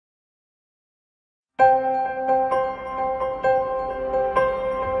I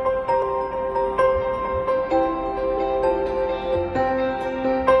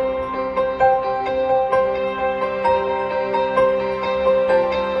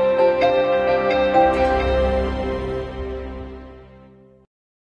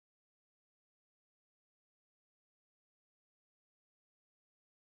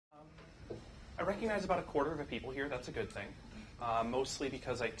recognize about a quarter of the people here. That's a good thing, mostly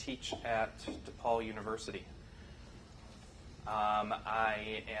because I teach at DePaul University.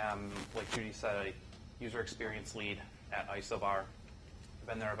 I am, like Judy said, a user experience lead at Isobar. I've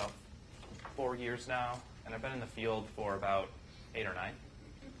been there about 4 years now, and I've been in the field for about 8 or 9.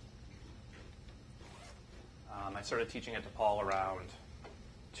 I started teaching at DePaul around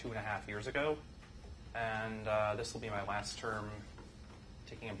 2.5 years ago, and this will be my last term,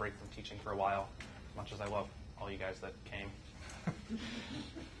 taking a break from teaching for a while, as much as I love all you guys that came.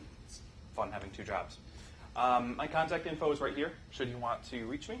 It's fun having 2 jobs. My contact info is right here, should you want to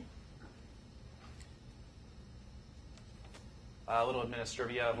reach me. A little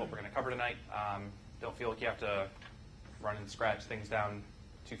administrivia of what we're going to cover tonight. Don't feel like you have to run and scratch things down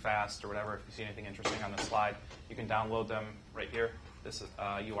too fast or whatever. If you see anything interesting on the slide, you can download them right here. This is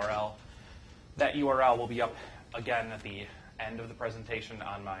URL. That URL will be up again at the end of the presentation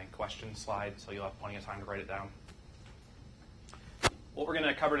on my question slide, so you'll have plenty of time to write it down. What we're going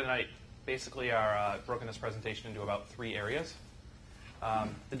to cover tonight basically are broken this presentation into about 3 areas.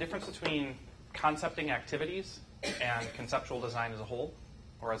 The difference between concepting activities and conceptual design as a whole,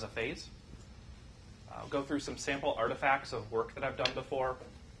 or as a phase. I'll go through some sample artifacts of work that I've done before,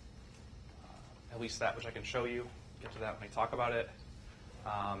 at least that which I can show you. Get to that when I talk about it.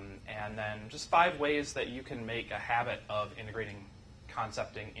 And then just 5 ways that you can make a habit of integrating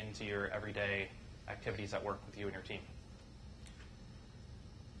concepting into your everyday activities at work with you and your team.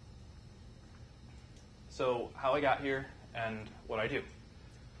 So how I got here and what I do.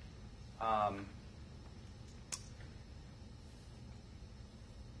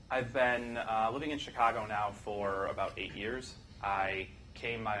 I've been living in Chicago now for about 8 years. I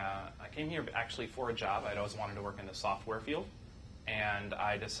came here actually for a job. I'd always wanted to work in the software field. And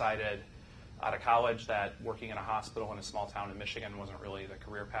I decided out of college that working in a hospital in a small town in Michigan wasn't really the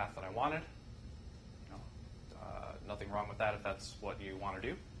career path that I wanted. Nothing wrong with that if that's what you want to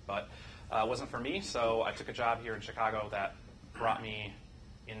do. But it wasn't for me, so I took a job here in Chicago that brought me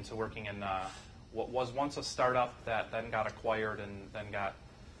into working in what was once a startup that then got acquired and then got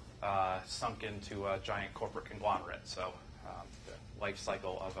sunk into a giant corporate conglomerate. So the life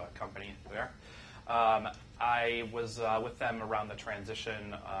cycle of a company there. I was with them around the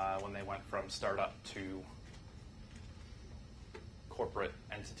transition when they went from startup to corporate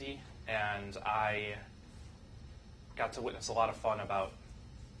entity, and I got to witness a lot of fun about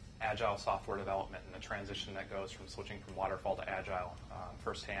agile software development and the transition that goes from switching from waterfall to agile.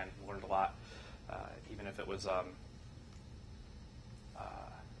 Firsthand, learned a lot, even if it was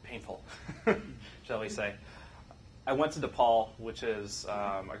painful, shall we say. I went to DePaul, which is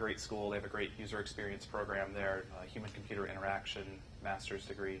a great school. They have a great user experience program there, human-computer interaction master's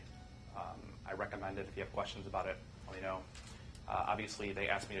degree. I recommend it if you have questions about it. Let me know. Obviously, they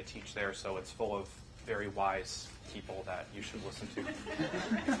asked me to teach there, so it's full of very wise people that you should listen to.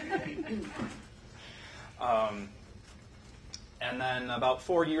 And then about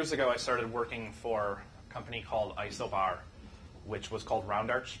 4 years ago, I started working for a company called Isobar, which was called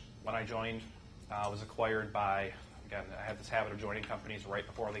RoundArch when I joined. I was acquired by, again, I have this habit of joining companies right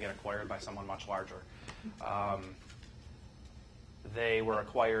before they get acquired by someone much larger. They were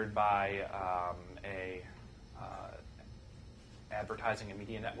acquired by a advertising and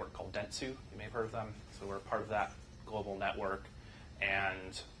media network called Dentsu. You may have heard of them. So we're part of that global network.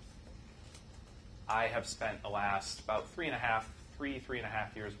 And I have spent the last about three and a half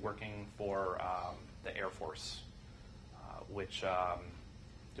years working for the Air Force, which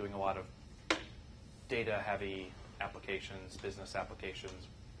doing a lot of data-heavy applications, business applications,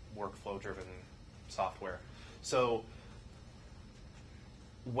 workflow-driven software. So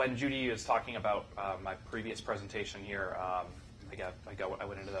when Judy is talking about my previous presentation here, I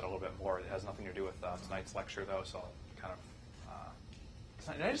went into that a little bit more. It has nothing to do with tonight's lecture, though, so I'll kind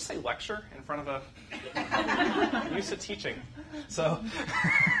of... did I just say lecture in front of a... I'm used to teaching. So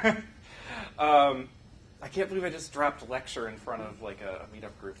I can't believe I just dropped lecture in front of like a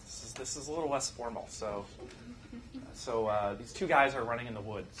meetup group. This is a little less formal. So these 2 guys are running in the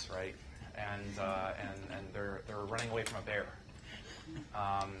woods, right? And they're running away from a bear.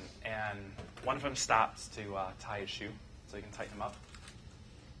 And one of them stops to tie his shoe so he can tighten him up.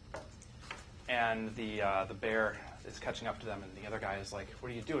 And the bear is catching up to them, and the other guy is like,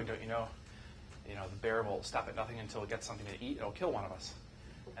 "What are you doing? Don't you know the bear will stop at nothing until it gets something to eat. It'll kill one of us.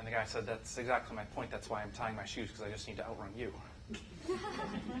 And the guy said, that's exactly my point. That's why I'm tying my shoes, because I just need to outrun you.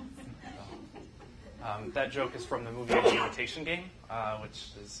 That joke is from the movie The Imitation Game, which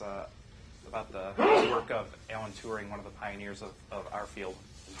is about the work of Alan Turing, one of the pioneers of our field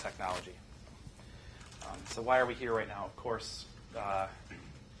in technology. So why are we here right now? Of course,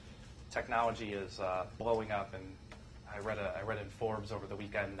 technology is blowing up, and I read in Forbes over the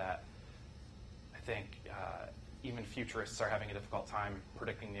weekend that I think even futurists are having a difficult time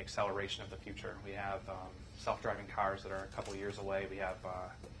predicting the acceleration of the future. We have self-driving cars that are a couple years away. We have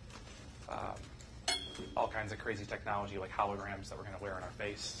all kinds of crazy technology like holograms that we're going to wear on our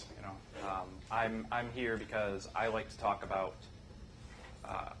face. I'm here because I like to talk about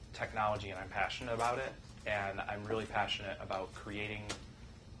technology, and I'm passionate about it. And I'm really passionate about creating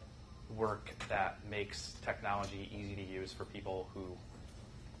work that makes technology easy to use for people who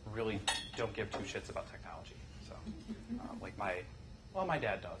really don't give two shits about technology. So, like my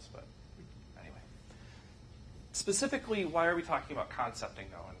dad does, but anyway. Specifically, why are we talking about concepting,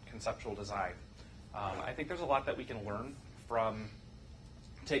 though, and conceptual design? I think there's a lot that we can learn from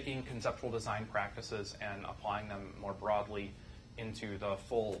taking conceptual design practices and applying them more broadly into the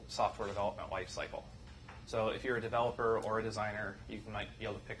full software development lifecycle. So if you're a developer or a designer, you might be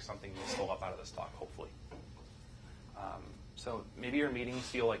able to pick something useful up out of this talk, hopefully. So maybe your meetings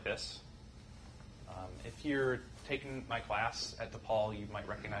feel like this. If you're taking my class at DePaul, you might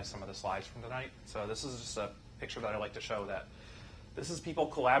recognize some of the slides from tonight. So this is just a picture that I like to show that this is people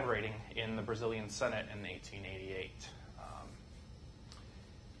collaborating in the Brazilian Senate in 1888.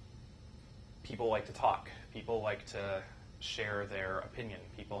 People like to talk. People like to share their opinion.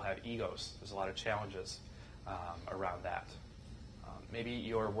 People have egos. There's a lot of challenges around that. Maybe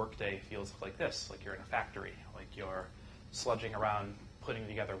your workday feels like this, like you're in a factory, like you're sludging around putting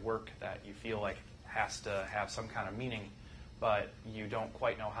together work that you feel like has to have some kind of meaning, but you don't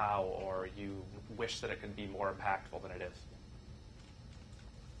quite know how, or you wish that it could be more impactful than it is.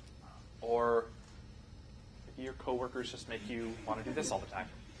 Or your coworkers just make you want to do this all the time.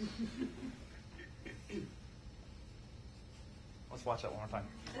 Let's watch that one more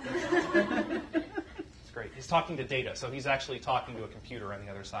time. It's great. He's talking to data, so he's actually talking to a computer on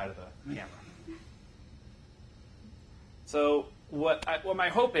the other side of the camera. So what my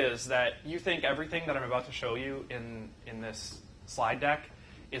hope is that you think everything that I'm about to show you in this slide deck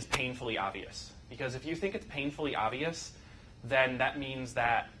is painfully obvious. Because if you think it's painfully obvious, then that means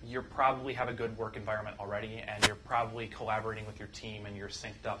that you probably have a good work environment already, and you're probably collaborating with your team, and you're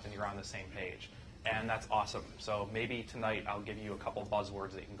synced up, and you're on the same page. And that's awesome. So maybe tonight I'll give you a couple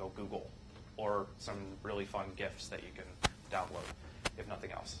buzzwords that you can go Google, or some really fun GIFs that you can download, if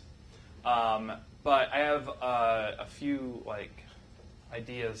nothing else. But I have a few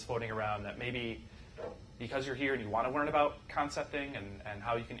ideas floating around that maybe because you're here and you want to learn about concepting and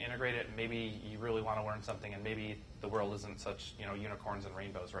how you can integrate it, and maybe you really want to learn something, and maybe the world isn't such unicorns and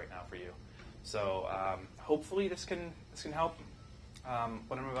rainbows right now for you. So hopefully this can help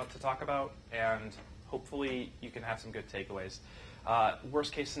what I'm about to talk about, and hopefully you can have some good takeaways.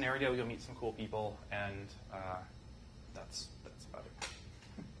 Worst case scenario, you'll meet some cool people, and that's about it.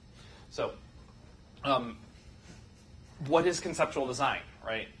 So, what is conceptual design,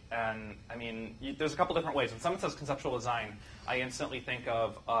 right? And I mean, there's a couple different ways. When someone says conceptual design, I instantly think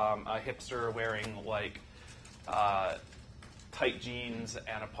of a hipster wearing tight jeans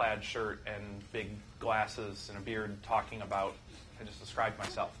and a plaid shirt and big glasses and a beard talking about, I just described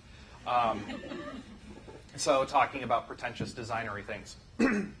myself. So talking about pretentious designery things.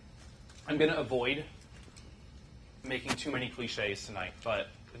 I'm going to avoid making too many cliches tonight, but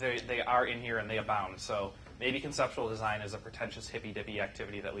they are in here and they abound. So maybe conceptual design is a pretentious hippy-dippy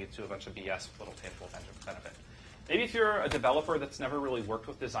activity that leads to a bunch of BS with little tangible benefit. Maybe if you're a developer that's never really worked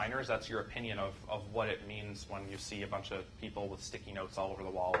with designers, that's your opinion of what it means when you see a bunch of people with sticky notes all over the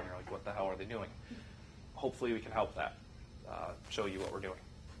wall and you're like, what the hell are they doing? Hopefully we can help that, show you what we're doing.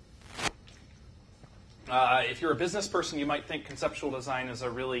 If you're a business person, you might think conceptual design is a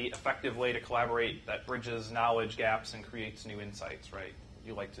really effective way to collaborate that bridges knowledge gaps and creates new insights, right?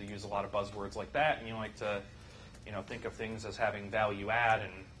 You like to use a lot of buzzwords like that, and you like to think of things as having value add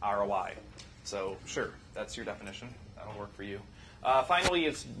and ROI. So sure, that's your definition. That'll work for you. Finally,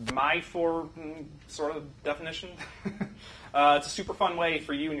 it's my sort of definition. It's a super fun way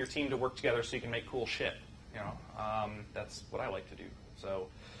for you and your team to work together so you can make cool shit. That's what I like to do. So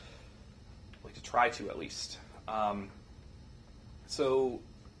I like to try to, at least. So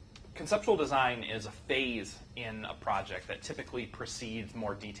conceptual design is a phase in a project that typically precedes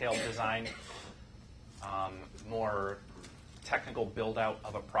more detailed design, more technical build-out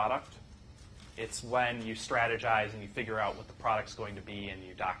of a product. It's when you strategize and you figure out what the product's going to be and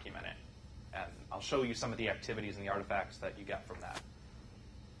you document it. And I'll show you some of the activities and the artifacts that you get from that.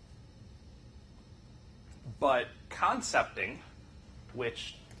 But concepting,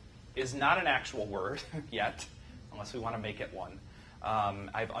 which is not an actual word yet, unless we want to make it one.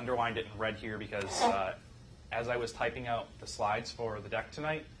 I've underlined it in red here because as I was typing out the slides for the deck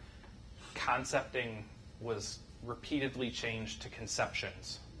tonight, concepting was repeatedly changed to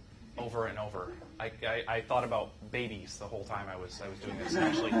conceptions over and over. I thought about babies the whole time I was doing this.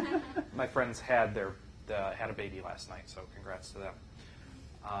 Actually, my friends had had a baby last night, so congrats to them.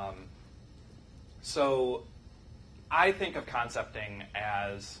 So I think of concepting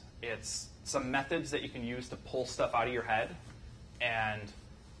as it's some methods that you can use to pull stuff out of your head and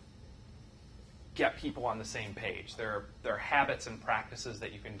get people on the same page. There are habits and practices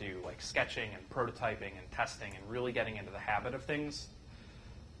that you can do, like sketching and prototyping and testing and really getting into the habit of things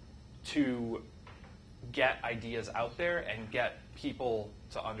to get ideas out there and get people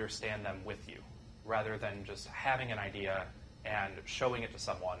to understand them with you, rather than just having an idea and showing it to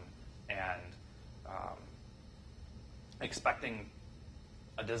someone and expecting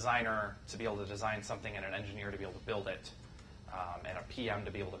a designer to be able to design something and an engineer to be able to build it, and a PM to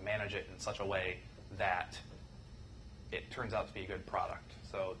be able to manage it in such a way that it turns out to be a good product.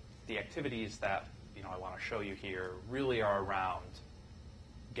 So the activities that I want to show you here really are around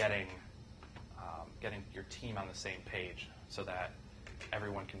getting your team on the same page so that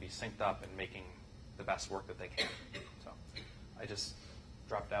everyone can be synced up and making the best work that they can. So I just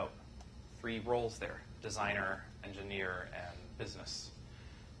dropped out 3 roles there: designer, engineer, and business.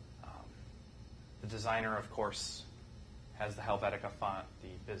 The designer, of course, has the Helvetica font.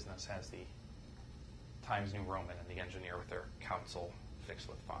 The business has the Times New Roman, and the engineer with their council fixed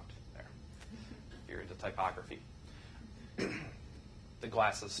with font there. If you're into typography. The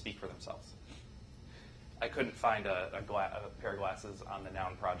glasses speak for themselves. I couldn't find a pair of glasses on the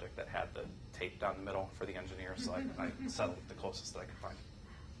Noun project that had the tape down the middle for the engineer, so I settled with the closest that I could find.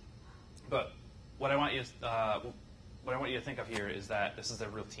 But what I want you to think of here is that this is a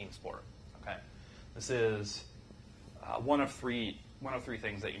real team sport. Okay, this is one of three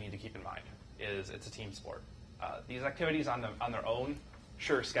things that you need to keep in mind. Is it's a team sport. These activities on their own,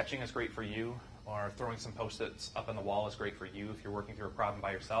 sure, sketching is great for you, or throwing some Post-its up on the wall is great for you if you're working through a problem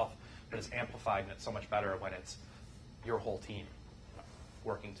by yourself, but it's amplified and it's so much better when it's your whole team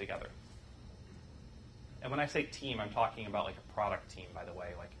working together. And when I say team, I'm talking about like a product team, by the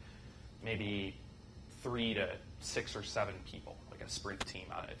way, like maybe 3 to 6 or 7 people, like a sprint team.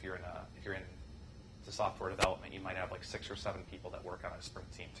 If you're in the software development, you might have like 6 or 7 people that work on a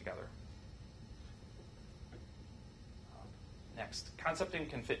sprint team together. Next, concepting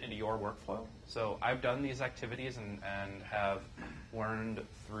can fit into your workflow. So I've done these activities and have learned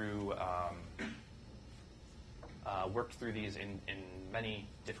through, worked through these in many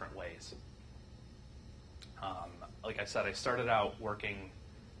different ways. Like I said, I started out working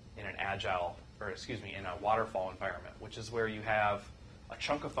in an in a waterfall environment, which is where you have a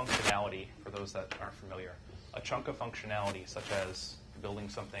chunk of functionality, for those that aren't familiar, a chunk of functionality such as building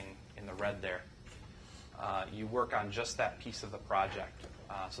something in the red there. You work on just that piece of the project.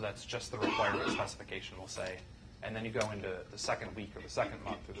 So that's just the requirement specification, we'll say. And then you go into the second week or the second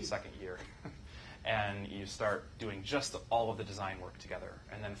month or the second year. And you start doing just all of the design work together.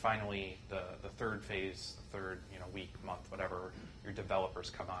 And then finally, the third phase, the third week, month, whatever, your developers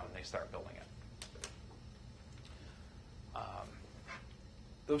come on and they start building it.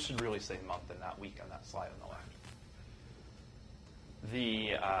 Those should really say month and not week on that slide on the left.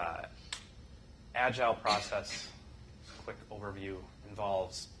 The Agile process, quick overview,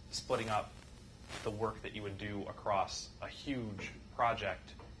 involves splitting up the work that you would do across a huge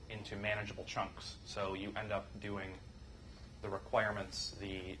project into manageable chunks. So you end up doing the requirements,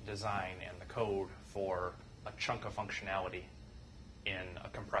 the design, and the code for a chunk of functionality in a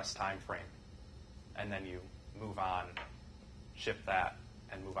compressed time frame. And then you move on, ship that,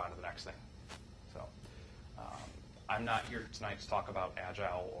 and move on to the next thing. So I'm not here tonight to talk about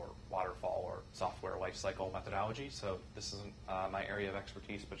Agile or waterfall or software lifecycle methodology, so this isn't my area of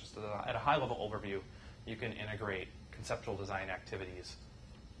expertise, but just at a high-level overview, you can integrate conceptual design activities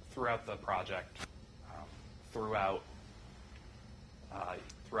throughout the project, throughout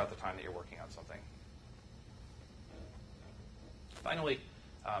the time that you're working on something. Finally,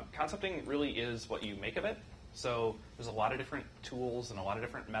 concepting really is what you make of it. So there's a lot of different tools and a lot of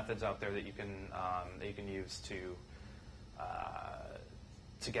different methods out there that you can use to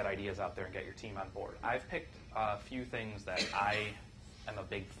get ideas out there and get your team on board. I've picked a few things that I am a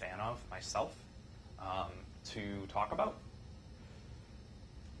big fan of myself to talk about.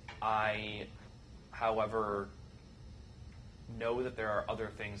 I However, know that there are other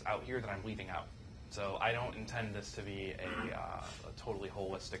things out here that I'm leaving out. So I don't intend this to be a totally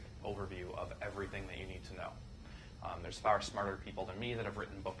holistic overview of everything that you need to know. There's far smarter people than me that have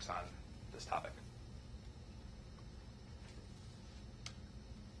written books on this topic.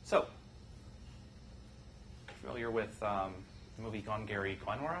 So, familiar with the movie Glengarry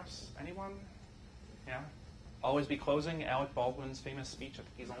Glen Ross? Anyone? Yeah? Always Be Closing, Alec Baldwin's famous speech. I think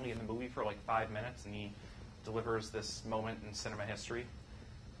he's only in the movie for like 5 minutes, and he delivers this moment in cinema history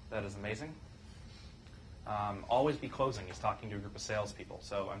that is amazing. Always Be Closing, he's talking to a group of salespeople.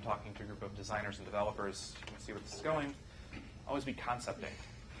 So I'm talking to a group of designers and developers. You can see where this is going. Always be concepting.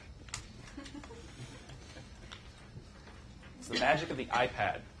 It's the magic of the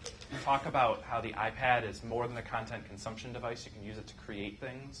iPad. Talk about how the iPad is more than a content consumption device. You can use it to create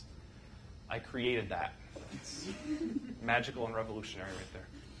things. I created that. It's magical and revolutionary right there.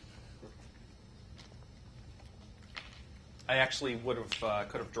 I actually could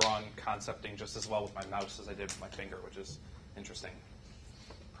have drawn concepting just as well with my mouse as I did with my finger, which is interesting.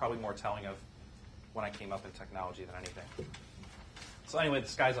 Probably more telling of when I came up in technology than anything. So anyway,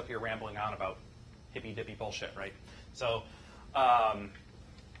 this guy's up here rambling on about hippy-dippy bullshit, right? So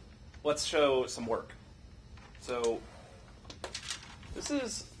let's show some work. So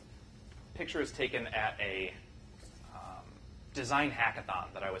this picture is taken at a design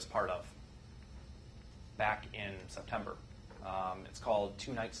hackathon that I was part of back in September. It's called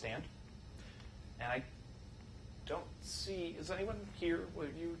Two Night Stand. And I don't see, is anyone here? Were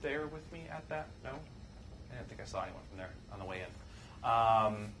you there with me at that? No? I didn't think I saw anyone from there on the way in.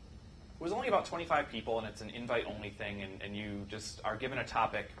 It was only about 25 people, and it's an invite-only thing, and you just are given a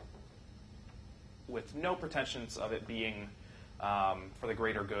topic with no pretensions of it being for the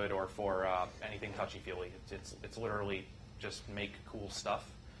greater good or for anything touchy-feely. It's literally just make cool stuff.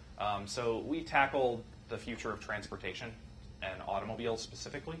 So we tackled the future of transportation and automobiles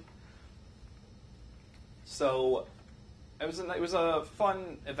specifically. So it was a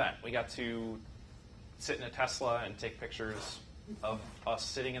fun event. We got to sit in a Tesla and take pictures of us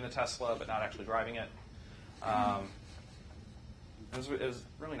sitting in the Tesla but not actually driving it. It was a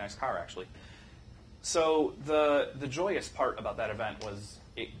really nice car, actually. So the joyous part about that event was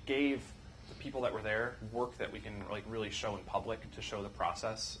it gave the people that were there work that we can really show in public to show the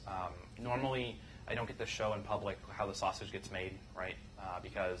process. Normally, I don't get to show in public how the sausage gets made, right?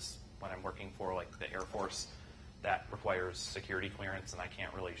 Because when I'm working for the Air Force, that requires security clearance, and I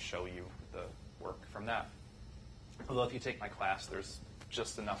can't really show you the work from that. Although if you take my class, there's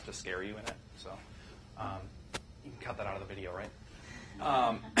just enough to scare you in it. So you can cut that out of the video, right?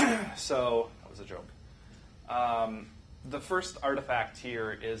 So that was a joke. The first artifact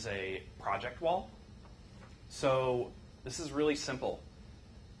here is a project wall. So this is really simple.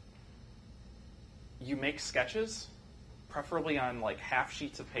 You make sketches, preferably on half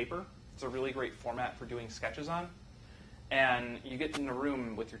sheets of paper. It's a really great format for doing sketches on. And you get in a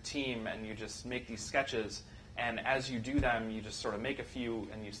room with your team and you just make these sketches. And as you do them, you just sort of make a few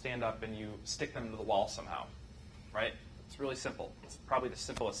and you stand up and you stick them to the wall somehow, right? It's really simple. It's probably the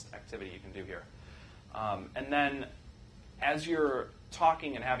simplest activity you can do here. And then as you're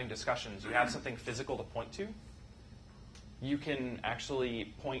talking and having discussions, you have something physical to point to. You can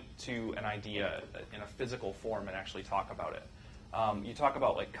actually point to an idea in a physical form and actually talk about it. You talk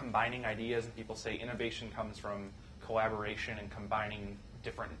about combining ideas, and people say innovation comes from collaboration and combining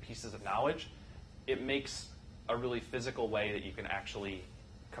different pieces of knowledge. It makes a really physical way that you can actually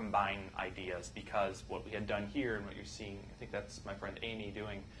combine ideas, because what we had done here and what you're seeing, I think that's my friend Amy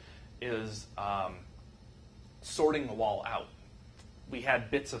doing, is sorting the wall out. We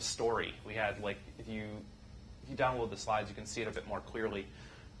had bits of story. We had if you download the slides, you can see it a bit more clearly.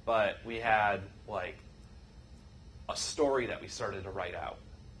 But we had a story that we started to write out,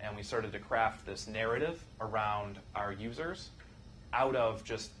 and we started to craft this narrative around our users out of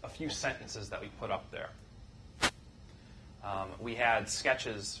just a few sentences that we put up there. We had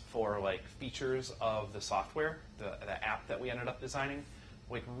sketches for features of the software, the app that we ended up designing,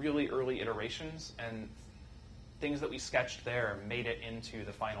 really early iterations, and things that we sketched there made it into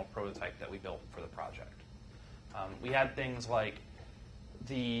the final prototype that we built for the project. We had things like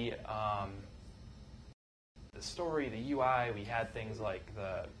the story, the UI. We had things like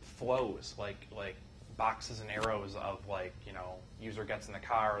the flows, like boxes and arrows of user gets in the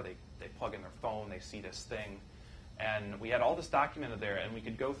car, they plug in their phone, they see this thing. And we had all this documented there, and we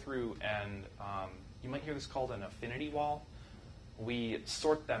could go through and you might hear this called an affinity wall. We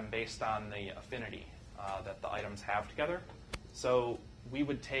sort them based on the affinity that the items have together. So we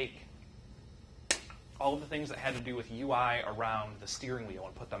would take all of the things that had to do with UI around the steering wheel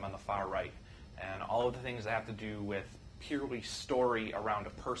and put them on the far right. and all of the things that have to do with purely story around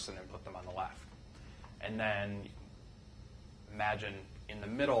a person and put them on the left. And then imagine in the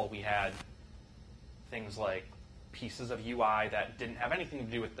middle we had things like pieces of UI that didn't have anything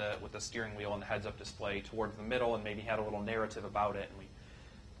to do with the steering wheel and the heads-up display towards the middle, and maybe had a little narrative about it. And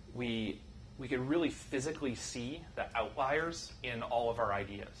we could really physically see the outliers in all of our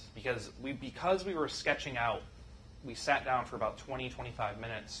ideas. Because we were sketching out, we sat down for about 20, 25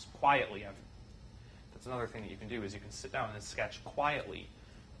 minutes quietly. That's another thing that you can do, is you can sit down and sketch quietly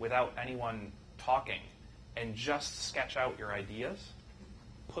without anyone talking and just sketch out your ideas,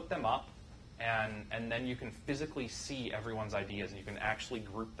 put them up, and then you can physically see everyone's ideas, and you can actually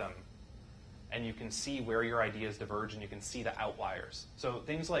group them, and you can see where your ideas diverge, and you can see the outliers. So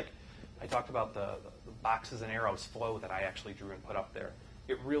things like, I talked about the boxes and arrows flow that I actually drew and put up there.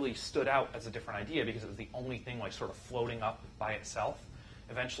 It really stood out as a different idea because it was the only thing like sort of floating up by itself.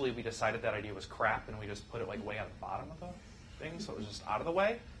 Eventually we decided that idea was crap, and we just put it like way on the bottom of the thing, so it was just out of the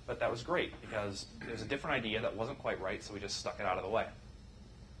way. But that was great because it was a different idea that wasn't quite right, so we just stuck it out of the way.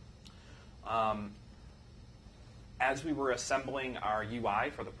 As we were assembling our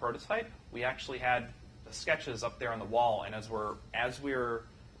UI for the prototype, we actually had the sketches up there on the wall, and as we're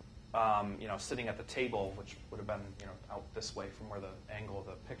sitting at the table, which would have been out this way from where the angle of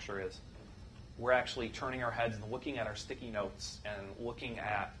the picture is, we're actually turning our heads and looking at our sticky notes and looking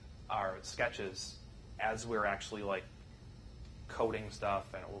at our sketches as we're actually like coding stuff,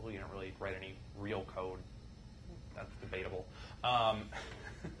 and we didn't really write any real code. That's debatable.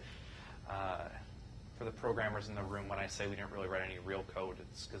 For the programmers in the room, when I say we didn't really write any real code,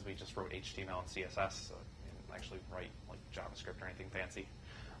 it's because we just wrote HTML and CSS, so we didn't actually write like JavaScript or anything fancy.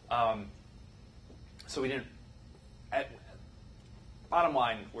 So we didn't. Bottom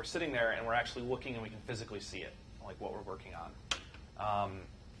line, we're sitting there and we're actually looking, and we can physically see it, like what we're working on.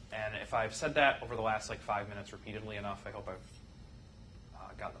 And if I've said that over the last like 5 minutes repeatedly enough, I hope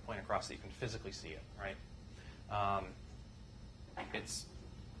I've gotten the point across that you can physically see it, right? It's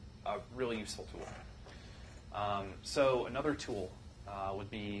a really useful tool. So another tool would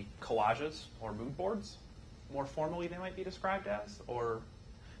be collages or mood boards. More formally, they might be described as, or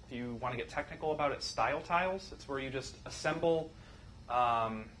if you want to get technical about it, style tiles. It's where you just assemble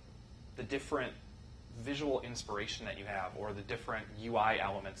the different visual inspiration that you have, or the different UI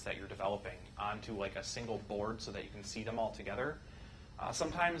elements that you're developing onto like a single board so that you can see them all together.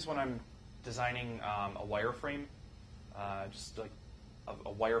 Sometimes when I'm designing a wireframe, just like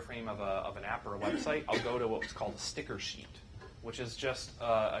a wireframe of an app or a website, I'll go to what's called a sticker sheet, which is just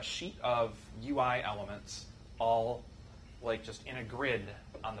a sheet of UI elements all like just in a grid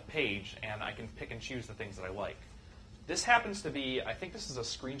on the page, and I can pick and choose the things that I like. This happens to be, I think this is a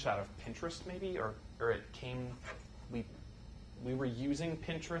screenshot of Pinterest maybe, or it came, we were using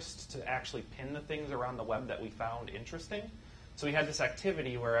Pinterest to actually pin the things around the web that we found interesting. So we had this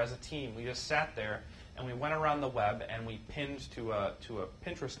activity where as a team we just sat there and we went around the web and we pinned to a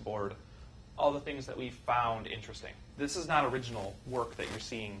Pinterest board all the things that we found interesting. This is not original work that you're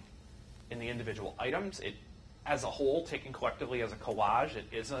seeing in the individual items. It, as a whole, taken collectively as a collage, it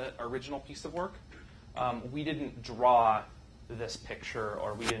is an original piece of work. We didn't draw this picture,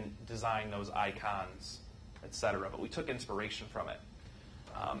 or we didn't design those icons, etc., but we took inspiration from it.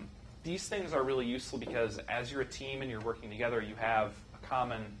 These things are really useful because as you're a team and you're working together, you have a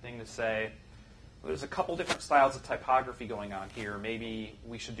common thing to say. There's a couple different styles of typography going on here. Maybe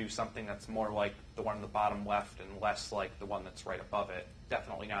we should do something that's more like the one in the bottom left and less like the one that's right above it.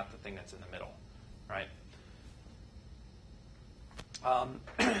 Definitely not the thing that's in the middle, right?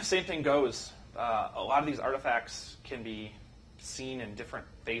 Same thing goes. A lot of these artifacts can be seen in different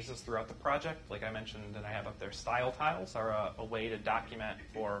phases throughout the project. Like I mentioned, and I have up there, style tiles are a way to document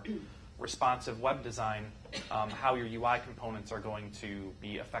for responsive web design how your UI components are going to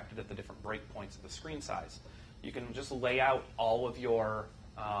be affected at the different breakpoints of the screen size. You can just lay out all of your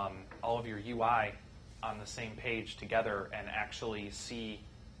UI on the same page together and actually see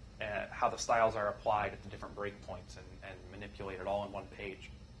how the styles are applied at the different breakpoints and manipulate it all in one page.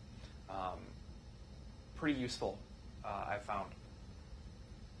 Pretty useful, I've found.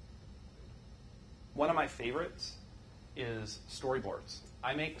 One of my favorites is storyboards.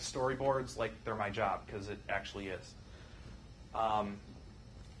 I make storyboards like they're my job, because it actually is.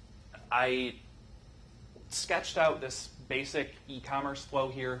 I sketched out this basic e-commerce flow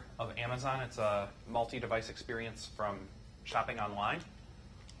here of Amazon. It's a multi-device experience from shopping online.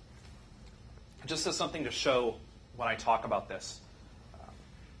 Just as something to show when I talk about this,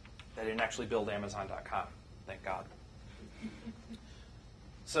 I didn't actually build Amazon.com, thank God.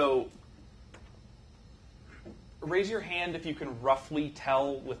 So raise your hand if you can roughly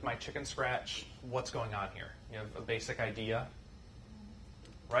tell with my chicken scratch what's going on here. You have a basic idea,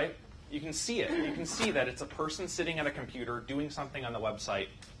 right? You can see it. You can see that it's a person sitting at a computer doing something on the website,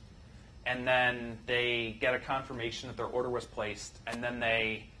 and then they get a confirmation that their order was placed, and then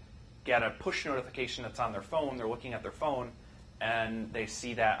they get a push notification that's on their phone. They're looking at their phone, and they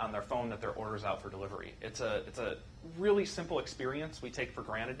see that on their phone that their order's out for delivery. It's a really simple experience we take for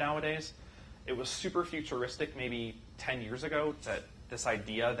granted nowadays. It was super futuristic maybe 10 years ago, that this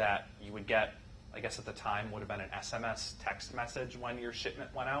idea that you would get, I guess at the time would have been an SMS text message when your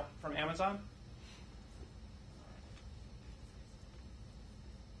shipment went out from Amazon.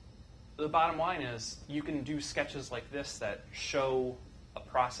 The bottom line is you can do sketches like this that show a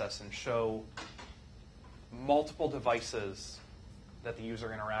process and show multiple devices that the user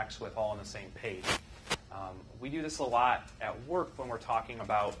interacts with all on the same page. We do this a lot at work when we're talking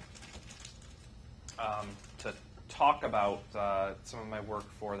about, to talk about some of my work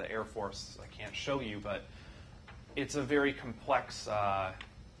for the Air Force. I can't show you, but it's a very complex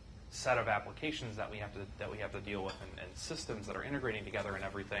set of applications that we have to deal with, and systems that are integrating together and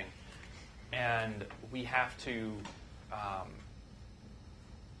everything. And we have to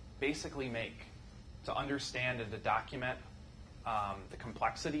basically to understand and to document the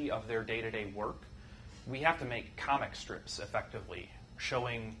complexity of their day-to-day work. We have to make comic strips effectively,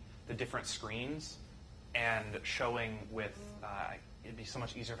 showing the different screens and showing with, it'd be so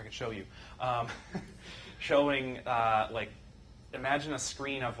much easier if I could show you, showing like, imagine a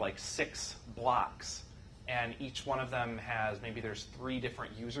screen of like 6 blocks, and each one of them has, maybe there's 3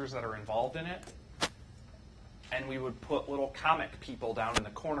 different users that are involved in it, and we would put little comic people down in the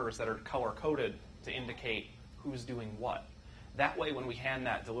corners that are color-coded to indicate who's doing what. That way, when we hand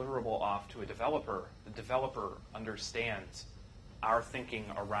that deliverable off to a developer, the developer understands our thinking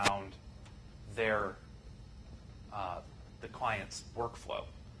around their the client's workflow.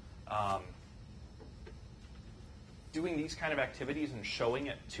 Doing these kind of activities and showing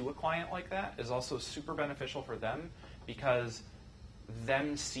it to a client like that is also super beneficial for them, because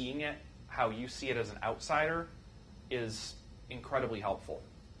them seeing it how you see it as an outsider is incredibly helpful.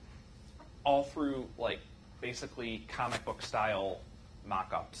 All through, like, basically comic book style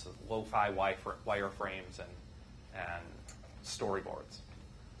mock-ups of lo-fi wireframes and storyboards.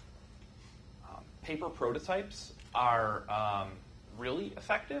 Paper prototypes are really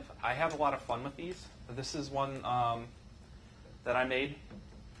effective. I have a lot of fun with these. This is one that I made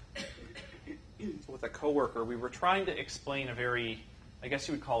with a coworker. We were trying to explain a very, I guess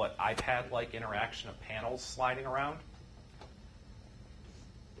you would call it iPad-like interaction of panels sliding around.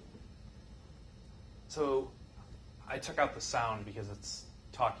 So I took out the sound because it's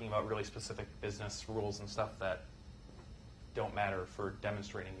talking about really specific business rules and stuff that don't matter for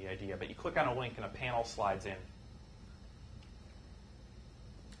demonstrating the idea. But you click on a link and a panel slides in.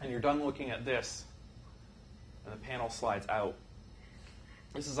 And you're done looking at this, and the panel slides out.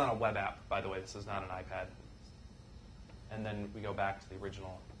 This is on a web app, by the way. This is not an iPad. And then we go back to the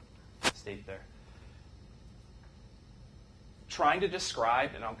original state there. Trying to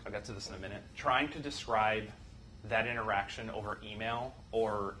describe, and I'll get to this in a minute, trying to describe that interaction over email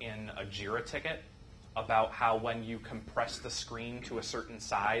or in a Jira ticket about how when you compress the screen to a certain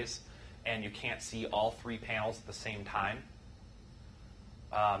size and you can't see all 3 panels at the same time,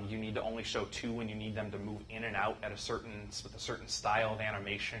 you need to only show 2 when you need them to move in and out at with a certain style of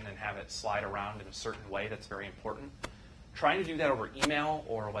animation and have it slide around in a certain way. That's very important. Trying to do that over email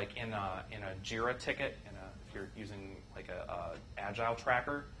or like in a Jira ticket, if you're using like a agile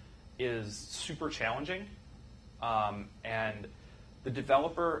tracker, is super challenging. And the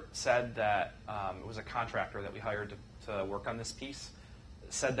developer said that, it was a contractor that we hired to work on this piece,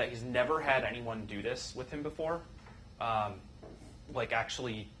 said that he's never had anyone do this with him before. Like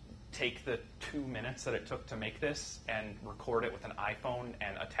actually take the 2 minutes that it took to make this and record it with an iPhone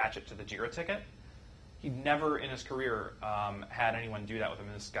and attach it to the Jira ticket. He'd never in his career had anyone do that with him.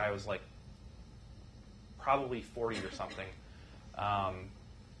 And this guy was like probably 40 or something.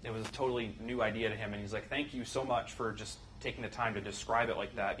 It was a totally new idea to him, and he's like, thank you so much for just taking the time to describe it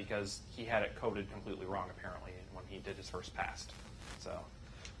like that, because he had it coded completely wrong, apparently, when he did his first pass. So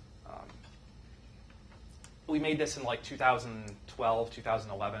we made this in like 2012,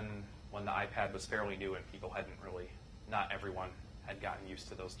 2011, when the iPad was fairly new and people hadn't really, not everyone had gotten used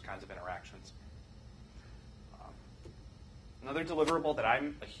to those kinds of interactions. Another deliverable that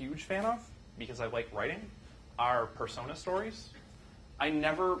I'm a huge fan of, because I like writing, are persona stories. I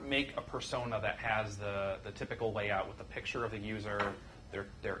never make a persona that has the typical layout with a picture of the user,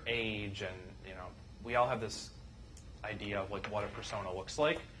 their age, and we all have this idea of like what a persona looks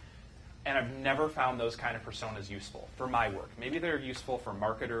like. And I've never found those kind of personas useful for my work. Maybe they're useful for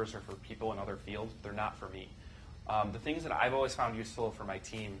marketers or for people in other fields, but they're not for me. The things that I've always found useful for my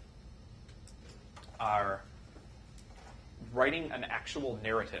team are writing an actual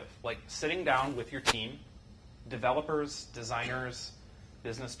narrative, like sitting down with your team, developers, designers,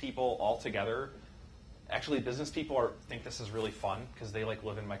 business people all together. Actually, business people think this is really fun because they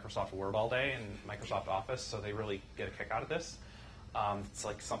live in Microsoft Word all day and Microsoft Office, so they really get a kick out of this. It's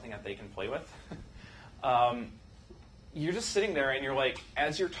like something that they can play with. You're just sitting there and you're like,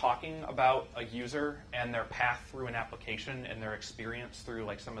 as you're talking about a user and their path through an application and their experience through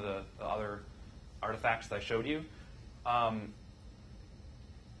like some of the other artifacts that I showed you,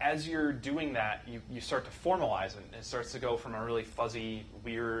 as you're doing that, you start to formalize it. It starts to go from a really fuzzy,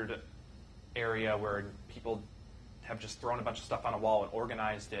 weird area where people have just thrown a bunch of stuff on a wall and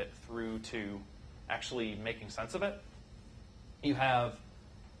organized it through to actually making sense of it. You have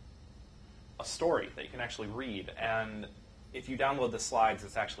a story that you can actually read, and if you download the slides,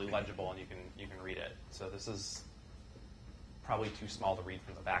 it's actually legible and you can read it. So this is probably too small to read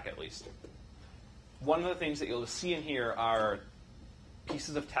from the back, at least. One of the things that you'll see in here are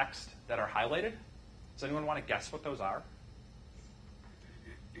pieces of text that are highlighted. Does anyone want to guess what those are?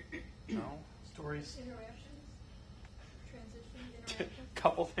 No? Stories. Interactions. Transitions. Interactions.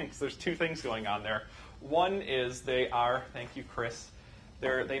 Couple things. There's two things going on there. One is they are, thank you, Chris,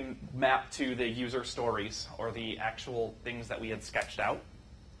 they map to the user stories or the actual things that we had sketched out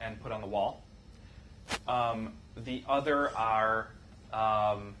and put on the wall. The other are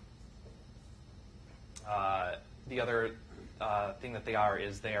thing that they are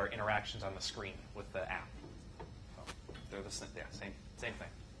is they are interactions on the screen with the app. So they're the same thing.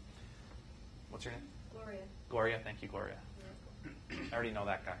 What's your name? Gloria. Gloria. Thank you, Gloria. Yeah. I already know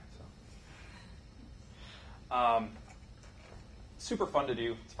that guy. So. Super fun to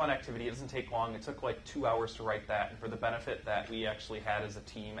do. It's a fun activity. It doesn't take long. It took like 2 hours to write that. And for the benefit that we actually had as a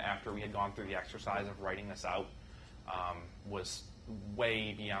team after we had gone through the exercise of writing this out was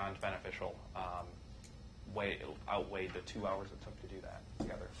way beyond beneficial. Way outweighed the 2 hours it took to do that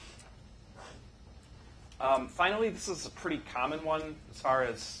together. Finally, this is a pretty common one as far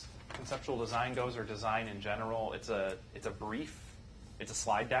as conceptual design goes, or design in general. It's a brief. It's a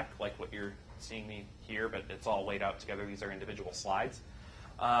slide deck, like what you're seeing me here, but it's all laid out together. These are individual slides.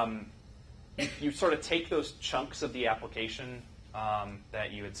 You sort of take those chunks of the application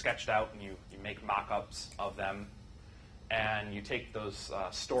that you had sketched out, and you make mock-ups of them, and you take those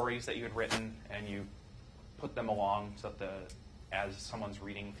stories that you had written, and you put them along so that as someone's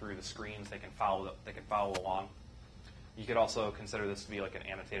reading through the screens, they can follow along. You could also consider this to be like an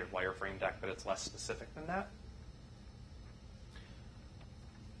annotated wireframe deck, but it's less specific than that.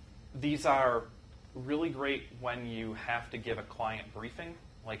 These are really great when you have to give a client briefing,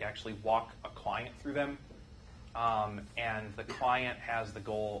 like actually walk a client through them. And the client has the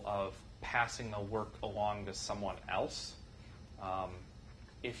goal of passing the work along to someone else.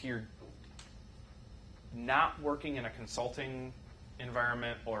 If you're not working in a consulting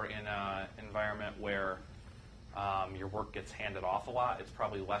environment or in an environment where your work gets handed off a lot, it's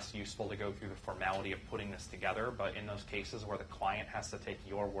probably less useful to go through the formality of putting this together. But in those cases where the client has to take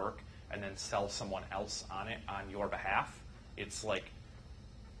your work and then sell someone else on it on your behalf, it's like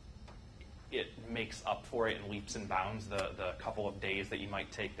it makes up for it in leaps and bounds the couple of days that you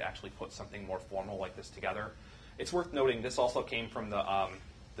might take to actually put something more formal like this together. It's worth noting this also came from the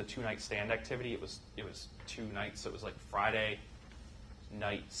 2-night stand activity. It was 2 nights, so it was like Friday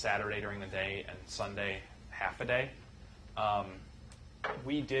night, Saturday during the day, and Sunday half a day.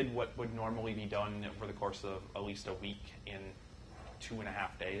 We did what would normally be done over the course of at least a week in 2.5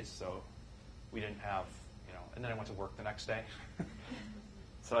 days, so we didn't have, and then I went to work the next day.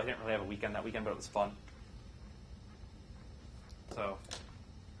 So I didn't really have a weekend that weekend, but it was fun. So,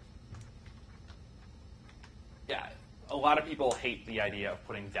 yeah, a lot of people hate the idea of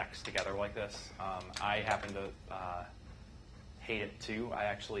putting decks together like this. I happen to hate it too. I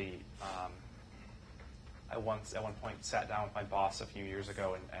actually, at one point sat down with my boss a few years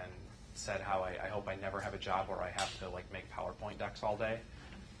ago and said how I hope I never have a job where I have to make PowerPoint decks all day.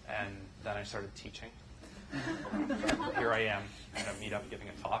 And then I started teaching. Here I am at a meetup giving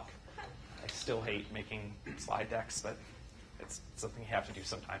a talk. I still hate making slide decks, but it's something you have to do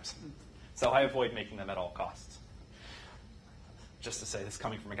sometimes. So I avoid making them at all costs. Just to say, this is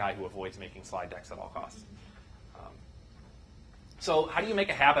coming from a guy who avoids making slide decks at all costs. So how do you make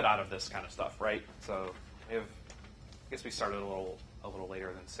a habit out of this kind of stuff, right? So I guess we started a little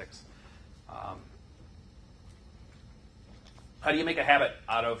later than 6. How do you make a habit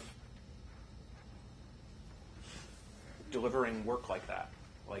out of delivering work like that?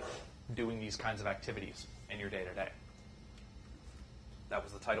 Like doing these kinds of activities in your day-to-day. That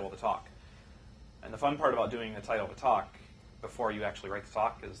was the title of the talk. And the fun part about doing the title of the talk before you actually write the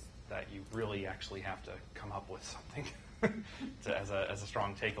talk is that you really actually have to come up with something as a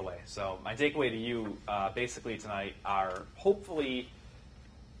strong takeaway. So my takeaway to you basically tonight are hopefully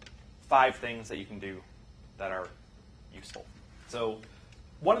 5 things that you can do that are useful. So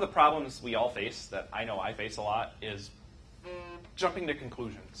one of the problems we all face, that I know I face a lot, is jumping to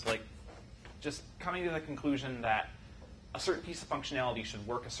conclusions. Like just coming to the conclusion that a certain piece of functionality should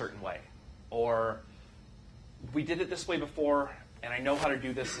work a certain way. Or we did it this way before, and I know how to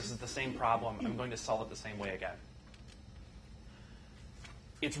do this. This is the same problem. I'm going to solve it the same way again.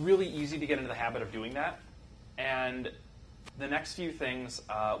 It's really easy to get into the habit of doing that. And the next few things,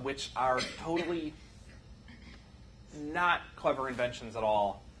 which are totally not clever inventions at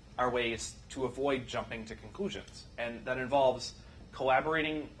all, are ways to avoid jumping to conclusions. And that involves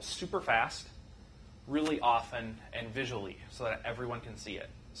collaborating super fast, really often, and visually so that everyone can see it.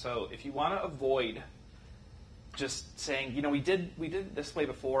 So if you want to avoid just saying, we did it this way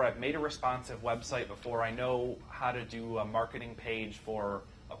before, I've made a responsive website before, I know how to do a marketing page for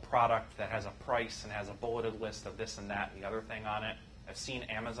a product that has a price and has a bulleted list of this and that and the other thing on it. I've seen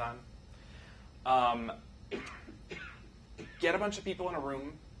Amazon. Get a bunch of people in a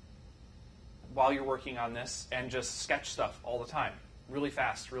room while you're working on this and just sketch stuff all the time, really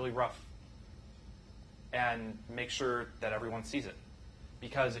fast, really rough, and make sure that everyone sees it.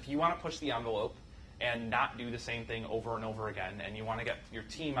 Because if you want to push the envelope and not do the same thing over and over again, and you want to get your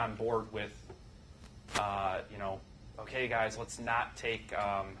team on board with, okay, guys, let's not take,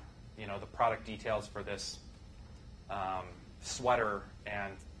 the product details for this sweater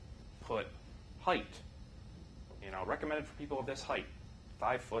and put height, recommended for people of this height,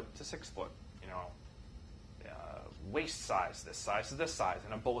 5 foot to 6 foot, waist size, this size to this size,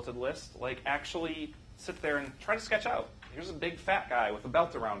 and a bulleted list. Like, actually sit there and try to sketch out. Here's a big fat guy with a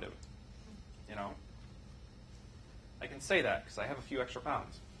belt around him. I can say that because I have a few extra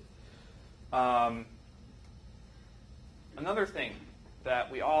pounds. Another thing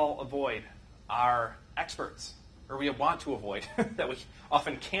that we all avoid are experts, or we want to avoid, that we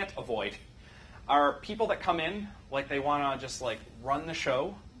often can't avoid, are people that come in like they want to just run the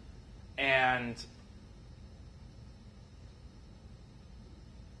show, and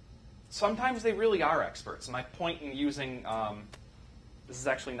sometimes they really are experts. My point in using this is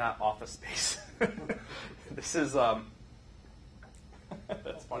actually not Office Space. This is that's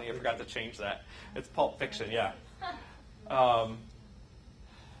funny. I forgot to change that. It's Pulp Fiction. Yeah.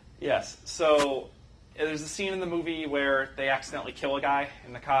 Yes. So there's a scene in the movie where they accidentally kill a guy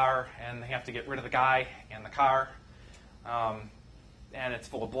in the car, and they have to get rid of the guy and the car, and it's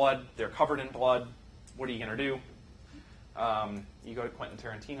full of blood. They're covered in blood. What are you going to do? You go to Quentin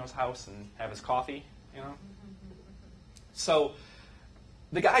Tarantino's house and have his coffee, So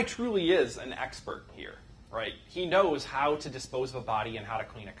the guy truly is an expert here, right? He knows how to dispose of a body and how to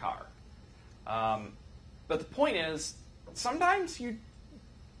clean a car. But the point is, sometimes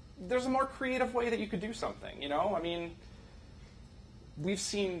there's a more creative way that you could do something, we've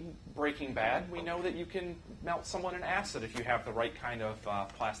seen Breaking Bad. We know that you can melt someone in acid if you have the right kind of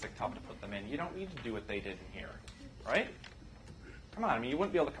plastic tub to put them in. You don't need to do what they did in here, right? Come on, you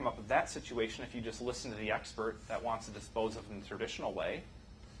wouldn't be able to come up with that situation if you just listened to the expert that wants to dispose of them in the traditional way.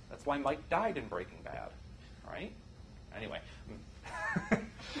 That's why Mike died in Breaking Bad, right? Anyway,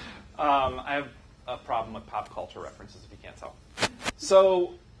 I have a problem with pop culture references, if you can't tell.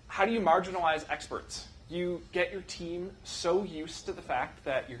 So how do you marginalize experts? You get your team so used to the fact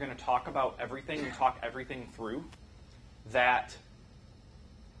that you're going to talk about everything and talk everything through that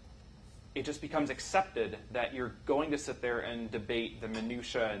it just becomes accepted that you're going to sit there and debate the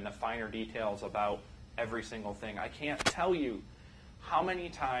minutia and the finer details about every single thing. I can't tell you how many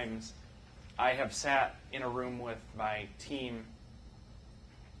times I have sat in a room with my team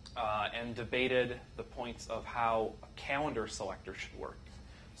and debated the points of how a calendar selector should work.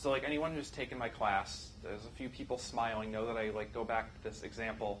 So anyone who's taken my class, there's a few people smiling, know that I go back to this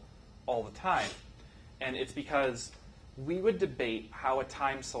example all the time. And it's because we would debate how a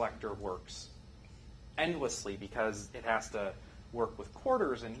time selector works endlessly, because it has to work with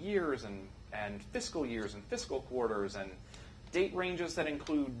quarters and years and fiscal years and fiscal quarters and date ranges that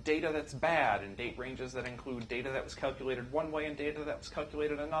include data that's bad and date ranges that include data that was calculated one way and data that was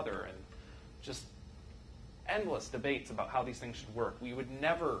calculated another, and just endless debates about how these things should work. We would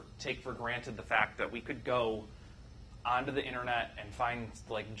never take for granted the fact that we could go onto the internet and find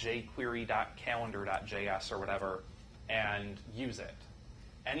jquery.calendar.js or whatever and use it.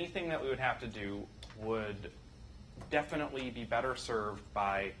 Anything that we would have to do would definitely be better served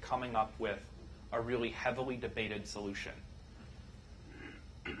by coming up with a really heavily debated solution.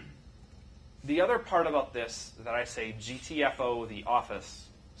 The other part about this that I say GTFO the office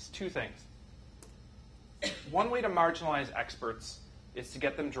is two things. One way to marginalize experts is to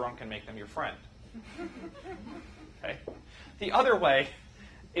get them drunk and make them your friend. Okay? The other way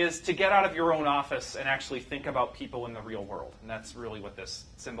is to get out of your own office and actually think about people in the real world. And that's really what this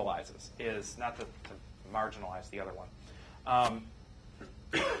symbolizes, is not to marginalize the other one.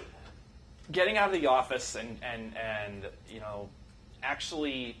 Getting out of the office and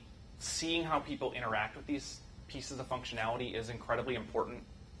actually seeing how people interact with these pieces of functionality is incredibly important,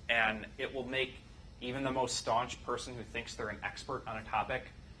 and it will make even the most staunch person who thinks they're an expert on a topic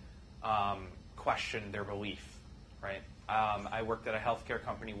question their belief, right? I worked at a healthcare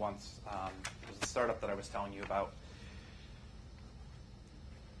company once. It was a startup that I was telling you about,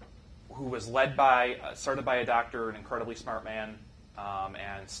 who was started by a doctor, an incredibly smart man,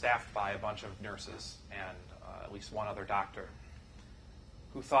 and staffed by a bunch of nurses and at least one other doctor,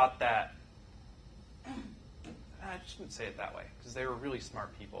 who thought that, I just wouldn't say it that way, because they were really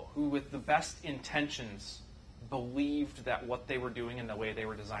smart people, who with the best intentions believed that what they were doing and the way they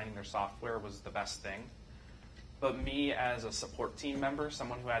were designing their software was the best thing. But me as a support team member,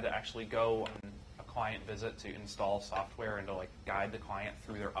 someone who had to actually go on a client visit to install software and to guide the client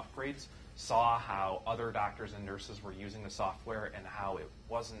through their upgrades, saw how other doctors and nurses were using the software and how it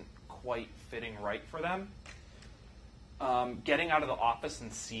wasn't quite fitting right for them. Getting out of the office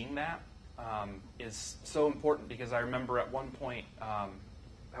and seeing that is so important, because I remember at one point I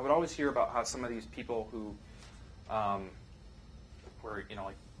would always hear about how some of these people who were,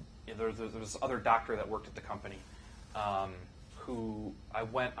 there was this other doctor that worked at the company who I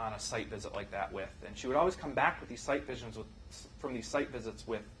went on a site visit like that with, and she would always come back with these site visions from these site visits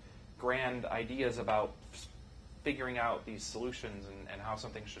with grand ideas about figuring out these solutions and how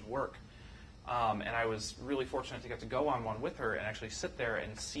something should work. And I was really fortunate to get to go on one with her and actually sit there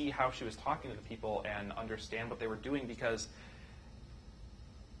and see how she was talking to the people and understand what they were doing, because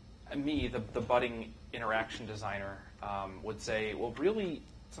me, the budding interaction designer, would say, well, really,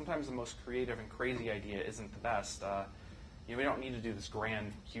 sometimes the most creative and crazy idea isn't the best. We don't need to do this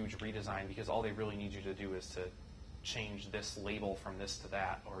grand, huge redesign, because all they really need you to do is to change this label from this to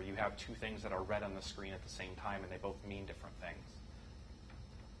that, or you have two things that are red on the screen at the same time and they both mean different things.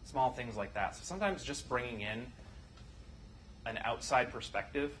 Small things like that. So sometimes just bringing in an outside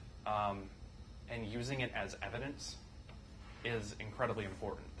perspective and using it as evidence is incredibly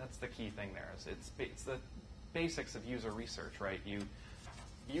important. That's the key thing there. It's the basics of user research, right? You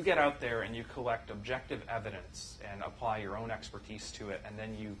get out there and you collect objective evidence and apply your own expertise to it, and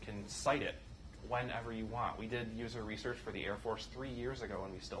then you can cite it whenever you want. We did user research for the Air Force 3 years ago,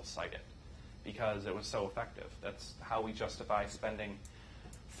 and we still cite it because it was so effective. That's how we justify spending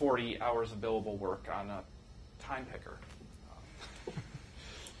 40 hours of billable work on a time picker.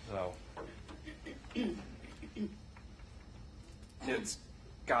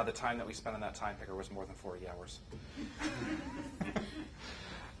 God, the time that we spent on that time picker was more than 40 hours.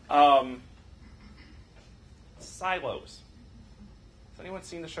 Silos. Has anyone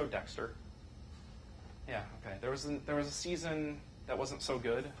seen the show Dexter? Yeah, okay. There was a season that wasn't so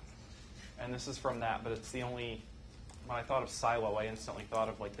good, and this is from that, but it's the only. When I thought of silo, I instantly thought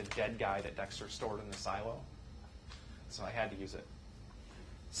of the dead guy that Dexter stored in the silo, so I had to use it.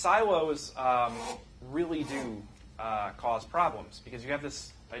 Silos really do cause problems, because you have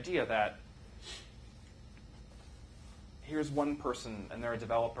this idea that here's one person and they're a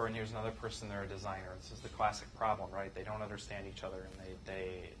developer, and here's another person, they're a designer. This is the classic problem, right? They don't understand each other, and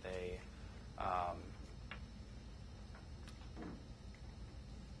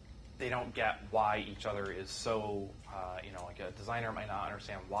they don't get why each other is so, a designer might not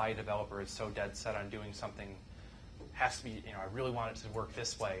understand why a developer is so dead set on doing something. Has to be, I really want it to work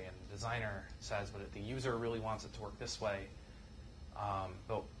this way, and the designer says, but the user really wants it to work this way.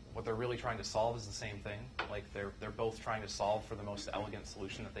 But what they're really trying to solve is the same thing. They're both trying to solve for the most elegant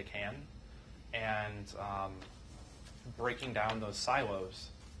solution that they can, and breaking down those silos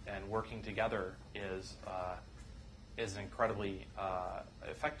and working together is incredibly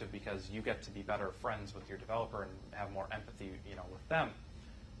effective, because you get to be better friends with your developer and have more empathy, with them.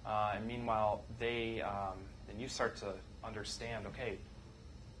 And meanwhile, then you start to understand, okay,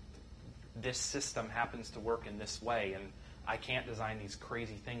 this system happens to work in this way, and I can't design these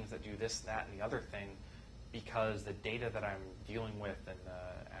crazy things that do this, that, and the other thing, because the data that I'm dealing with and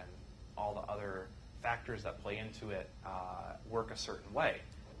all the other factors that play into it work a certain way.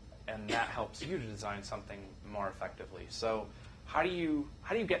 And that helps you to design something more effectively. So how do you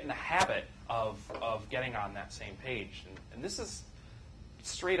get in the habit of getting on that same page? And this is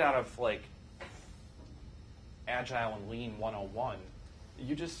straight out of like Agile and Lean 101.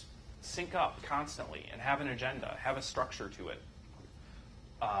 You just sync up constantly and have an agenda, have a structure to it.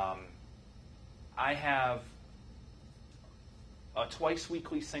 I have a twice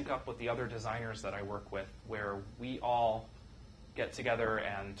weekly sync up with the other designers that I work with, where we all get together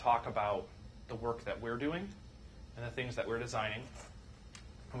and talk about the work that we're doing and the things that we're designing.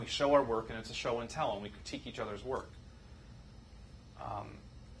 And we show our work, and it's a show and tell, and we critique each other's work.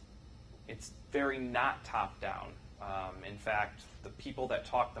 It's very not top-down. In fact, the people that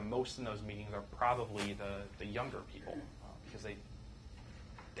talk the most in those meetings are probably the younger people, because they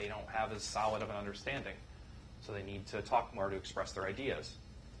don't have as solid of an understanding. So they need to talk more to express their ideas.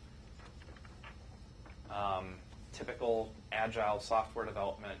 Typical agile software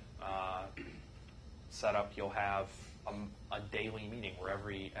development setup, you'll have a daily meeting where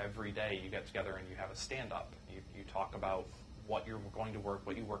every day you get together and you have a stand-up. You talk about what you're going to work,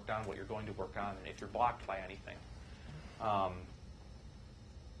 what you worked on, what you're going to work on, and if you're blocked by anything.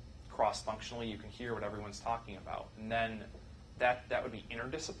 Cross-functionally, you can hear what everyone's talking about. And then that would be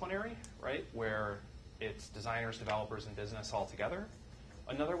interdisciplinary, right, where it's designers, developers, and business all together.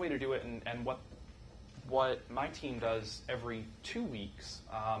 Another way to do it, and what my team does every 2 weeks,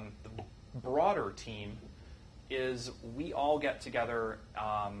 the broader team, is we all get together,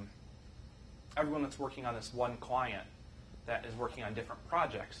 everyone that's working on this one client that is working on different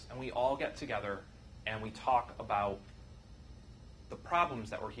projects, and we all get together and we talk about the problems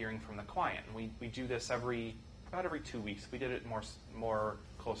that we're hearing from the client. And we do this about every 2 weeks. If we did it more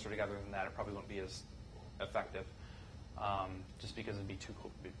closer together than that, it probably wouldn't be as effective, just because it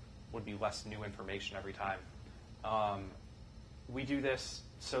would be less new information every time. We do this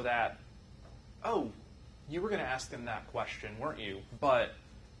so that, you were going to ask them that question, weren't you? But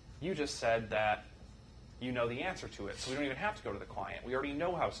you just said that you know the answer to it, so we don't even have to go to the client. We already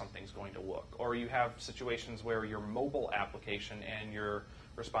know how something's going to look. Or you have situations where your mobile application and your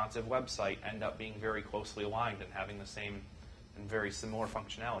responsive website end up being very closely aligned and having the same and very similar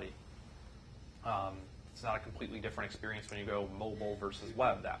functionality. It's not a completely different experience when you go mobile versus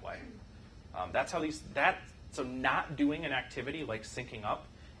web that way. That's how so not doing an activity like syncing up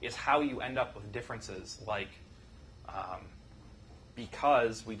is how you end up with differences like,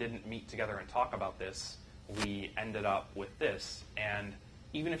 because we didn't meet together and talk about this, we ended up with this. And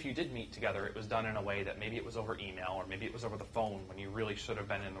even if you did meet together, it was done in a way that maybe it was over email or maybe it was over the phone when you really should have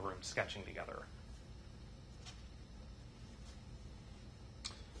been in the room sketching together.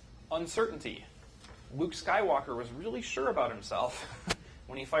 Uncertainty. Luke Skywalker was really sure about himself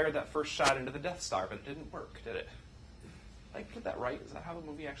when he fired that first shot into the Death Star, but it didn't work, did it? I get that right? Is that how the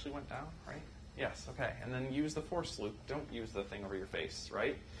movie actually went down, right? Yes, okay. And then use the Force, Luke. Don't use the thing over your face,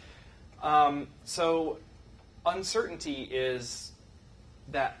 right? So uncertainty is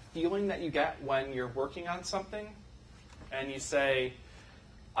that feeling that you get when you're working on something and you say,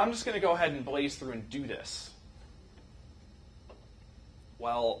 I'm just going to go ahead and blaze through and do this.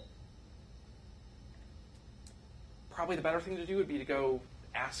 Well, probably the better thing to do would be to go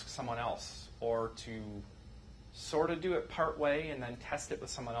ask someone else, or to sort of do it part way and then test it with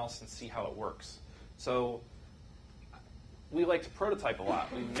someone else and see how it works. So we like to prototype a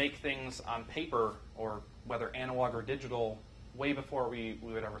lot. We make things on paper, or whether analog or digital, way before we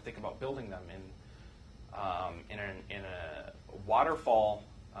would ever think about building them. In a waterfall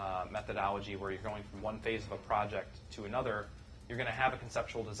methodology, where you're going from one phase of a project to another, you're going to have a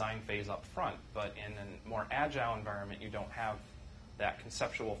conceptual design phase up front. But in a more agile environment, you don't have that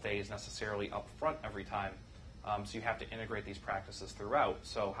conceptual phase necessarily up front every time. So you have to integrate these practices throughout.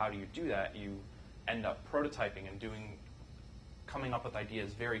 So how do you do that? You end up prototyping and coming up with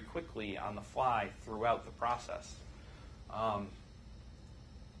ideas very quickly on the fly throughout the process.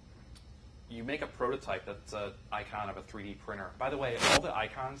 You make a prototype that's an icon of a 3D printer. By the way, all the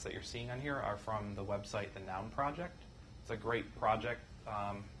icons that you're seeing on here are from the website, the Noun Project. It's a great project,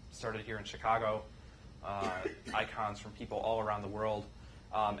 started here in Chicago. Icons from people all around the world.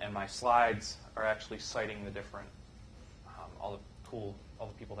 And my slides are actually citing the different, all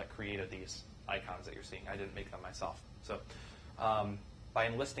the people that created these icons that you're seeing. I didn't make them myself. So by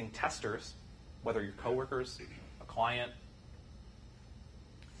enlisting testers, whether you're coworkers, a client,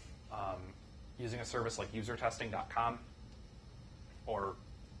 using a service like usertesting.com, or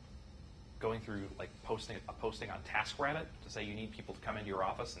going through like a posting on TaskRabbit to say you need people to come into your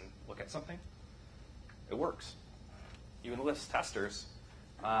office and look at something, it works. You enlist testers,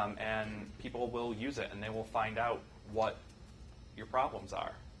 and people will use it, and they will find out what your problems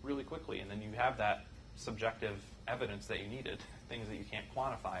are really quickly, and then you have that subjective evidence that you needed, things that you can't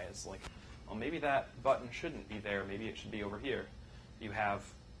quantify. It's like, well, maybe that button shouldn't be there. Maybe it should be over here. You have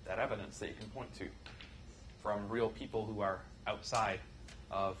that evidence that you can point to from real people who are outside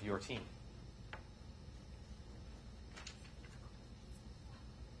of your team.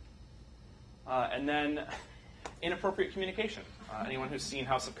 And then inappropriate communication. Anyone who's seen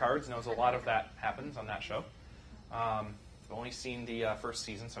House of Cards knows a lot of that happens on that show. I've only seen the first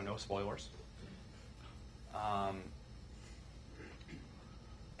season, so no spoilers.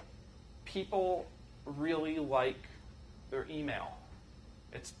 People really like their email.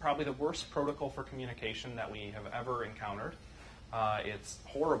 It's probably the worst protocol for communication that we have ever encountered. It's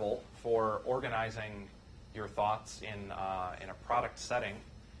horrible for organizing your thoughts in a product setting,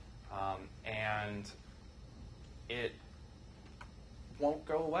 and it won't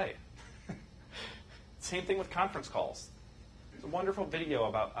go away. Same thing with conference calls. There's a wonderful video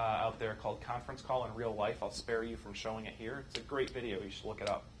about out there called Conference Call in Real Life. I'll spare you from showing it here. It's a great video. You should look it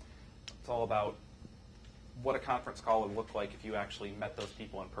up. It's all about what a conference call would look like if you actually met those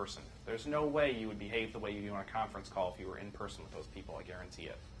people in person. There's no way you would behave the way you do on a conference call if you were in person with those people, I guarantee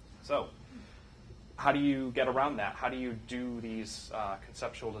it. So, how do you get around that? How do you do these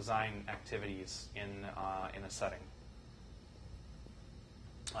conceptual design activities in a setting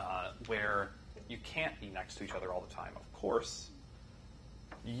where you can't be next to each other all the time? Of course,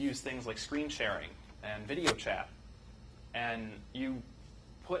 you use things like screen sharing and video chat, and you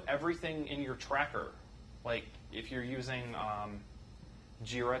put everything in your tracker. Like if you're using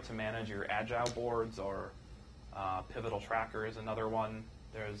Jira to manage your agile boards, or Pivotal Tracker is another one.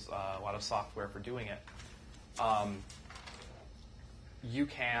 There's a lot of software for doing it. You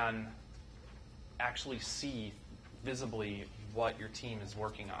can actually see visibly what your team is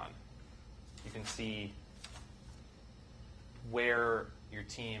working on. You can see where your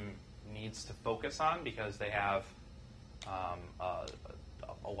team needs to focus on because they have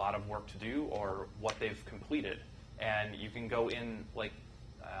a lot of work to do, or what they've completed. And you can go in like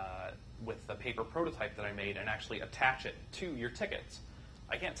with the paper prototype that I made and actually attach it to your tickets.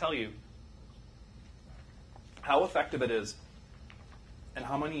 I can't tell you how effective it is and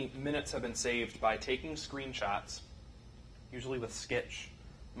how many minutes have been saved by taking screenshots, usually with Sketch,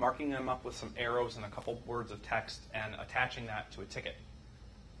 marking them up with some arrows and a couple words of text, and attaching that to a ticket,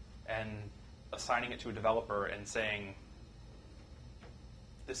 and assigning it to a developer and saying,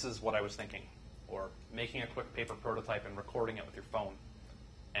 this is what I was thinking, or making a quick paper prototype and recording it with your phone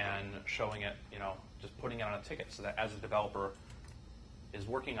and showing it, just putting it on a ticket so that as a developer is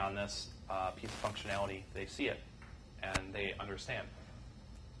working on this piece of functionality, they see it and they understand.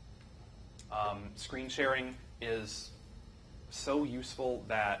 Screen sharing is so useful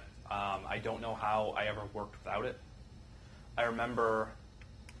that I don't know how I ever worked without it. I remember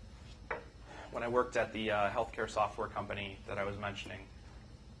when I worked at the healthcare software company that I was mentioning,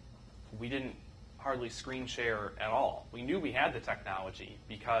 we didn't hardly screen share at all. We knew we had the technology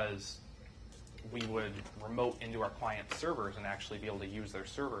because we would remote into our client servers and actually be able to use their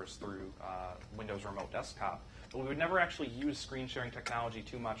servers through Windows Remote Desktop. But we would never actually use screen sharing technology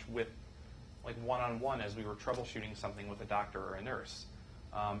too much with like one-on-one as we were troubleshooting something with a doctor or a nurse.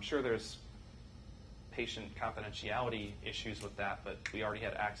 Sure, there's patient confidentiality issues with that, but we already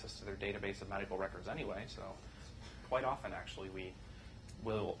had access to their database of medical records anyway, so quite often actually we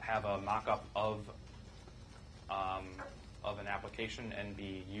will have a mock-up of an application and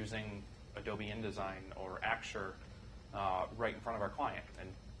be using Adobe InDesign or Axure right in front of our client and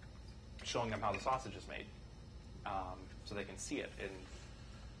showing them how the sausage is made so they can see it and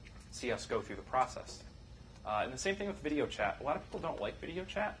see us go through the process. And the same thing with video chat. A lot of people don't like video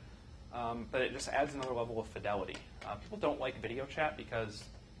chat, but it just adds another level of fidelity. People don't like video chat because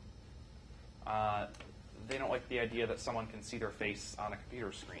they don't like the idea that someone can see their face on a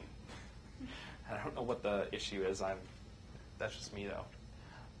computer screen. And I don't know what the issue is. That's just me, though.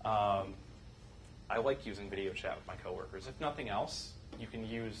 I like using video chat with my coworkers. If nothing else, you can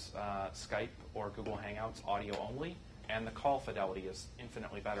use Skype or Google Hangouts audio only, and the call fidelity is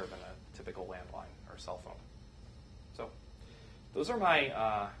infinitely better than a typical landline or cell phone. So those are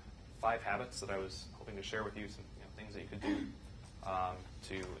my 5 habits that I was hoping to share with you, some things that you could do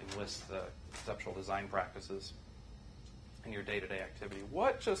to enlist the conceptual design practices in your day-to-day activity.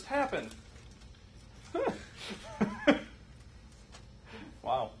 What just happened?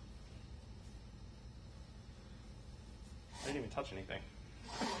 Wow. I didn't even touch anything.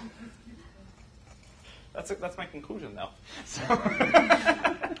 That's my conclusion, though. So,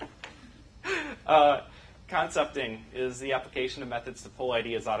 concepting is the application of methods to pull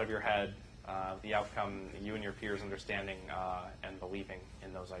ideas out of your head, the outcome, you and your peers understanding and believing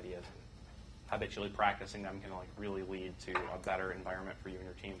in those ideas, and habitually practicing them can like really lead to a better environment for you and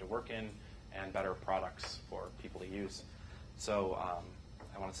your team to work in and better products for people to use. So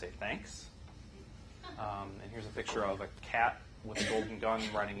I want to say thanks. And here's a picture of a cat with a golden gun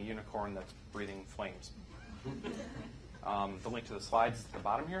riding a unicorn that's breathing flames. The link to the slides is at the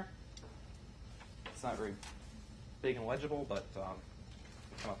bottom here. It's not very big and legible, but you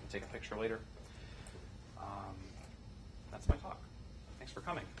can come up and take a picture later. That's my talk. Thanks for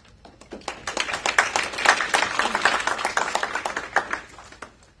coming.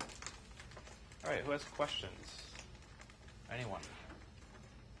 All right, who has questions? Anyone?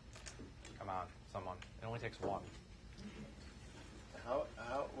 Come on, someone. It only takes one.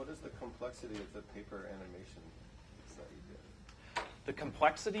 What is the complexity of the paper animation that you did? The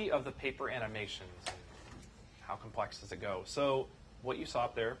complexity of the paper animations. How complex does it go? So what you saw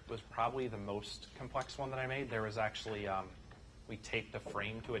up there was probably the most complex one that I made. There was actually, we taped a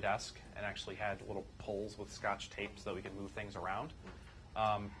frame to a desk and actually had little pulls with Scotch tape so that we could move things around.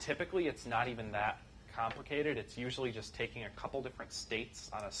 Typically, it's not even that complicated. It's usually just taking a couple different states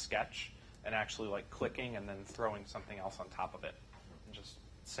on a sketch and actually like clicking and then throwing something else on top of it. And just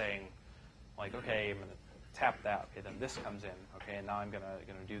saying, like, okay, I'm going to tap that. Okay, then this comes in. Okay, and now I'm gonna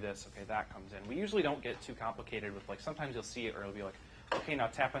do this. Okay, that comes in. We usually don't get too complicated with, like, sometimes you'll see it or it'll be like, okay, now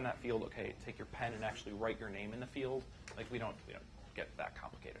tap on that field. Okay, take your pen and actually write your name in the field. Like, we don't get that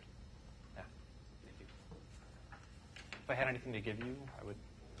complicated. Yeah, thank you. If I had anything to give you, I would.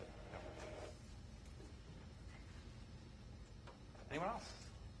 Anyone else?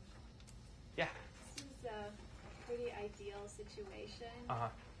 Yeah. This is a pretty ideal situation.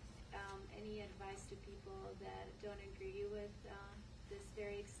 Any advice to people that don't agree with this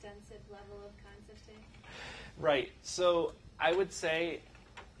very extensive level of concepting? Right. So I would say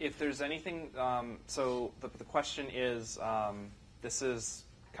if there's anything, so the question is, this is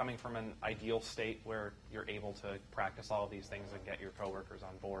coming from an ideal state where you're able to practice all of these things and get your coworkers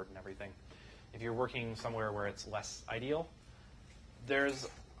on board and everything. If you're working somewhere where it's less ideal, there's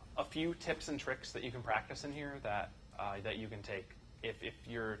a few tips and tricks that you can practice in here that you can take. If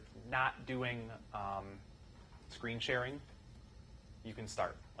you're not doing screen sharing, you can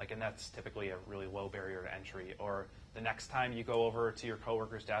start. And that's typically a really low barrier to entry. Or the next time you go over to your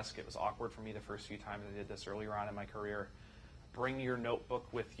coworker's desk, it was awkward for me the first few times I did this earlier on in my career. Bring your notebook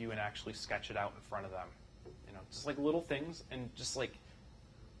with you and actually sketch it out in front of them. Just like little things, and just like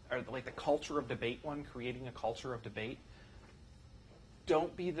the culture of debate one, creating a culture of debate.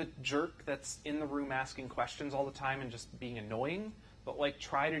 Don't be the jerk that's in the room asking questions all the time and just being annoying, but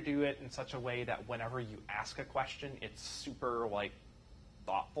try to do it in such a way that whenever you ask a question, it's super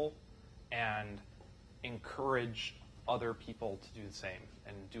thoughtful, and encourage other people to do the same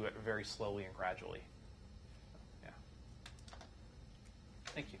and do it very slowly and gradually. Yeah.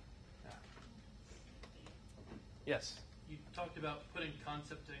 Thank you. Yeah. Yes? You talked about putting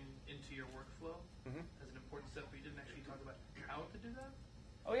concepting into your workflow as an important step, but you didn't actually talk about how to do that.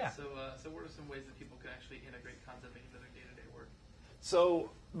 Oh, yeah. So what are some ways that people can actually integrate concepting into their day-to-day work? So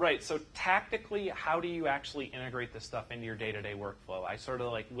tactically, how do you actually integrate this stuff into your day-to-day workflow? I sort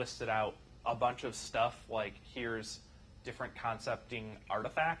of listed out a bunch of stuff, here's different concepting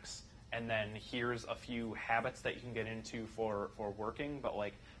artifacts, and then here's a few habits that you can get into for working, but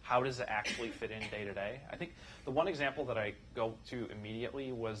how does it actually fit in day-to-day? I think the one example that I go to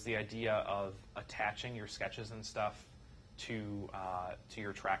immediately was the idea of attaching your sketches and stuff to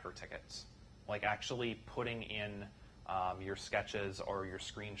your tracker tickets, actually putting in your sketches or your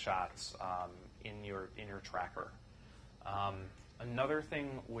screenshots in your tracker. Another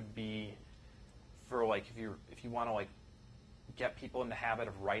thing would be for if you want to get people in the habit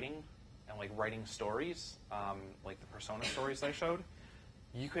of writing and writing stories, like the persona stories that I showed,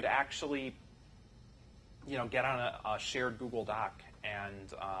 you could actually get on a shared Google Doc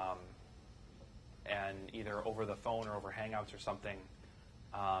and either over the phone or over Hangouts or something,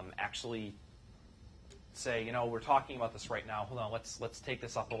 actually say, we're talking about this right now. Hold on, let's take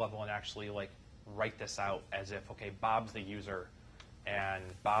this up a level and actually write this out as if, okay, Bob's the user, and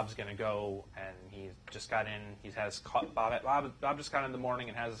Bob's going to go and he just got in. Bob just got in the morning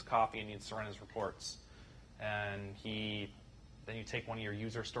and has his coffee and needs to run his reports. And then you take one of your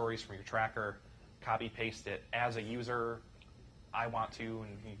user stories from your tracker, copy paste it as a user. I want to,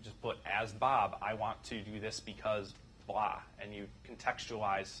 and you just put as Bob, I want to do this because blah, and you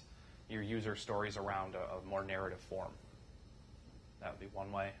contextualize your user stories around a more narrative form. That would be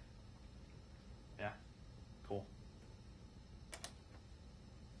one way. Yeah, cool.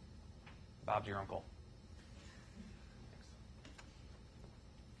 Bob's your uncle.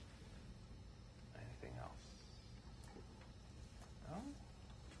 Thanks. Anything else? No?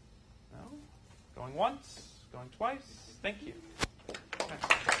 No? Going once, going twice. Thank you.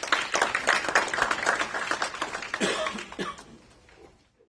 Okay.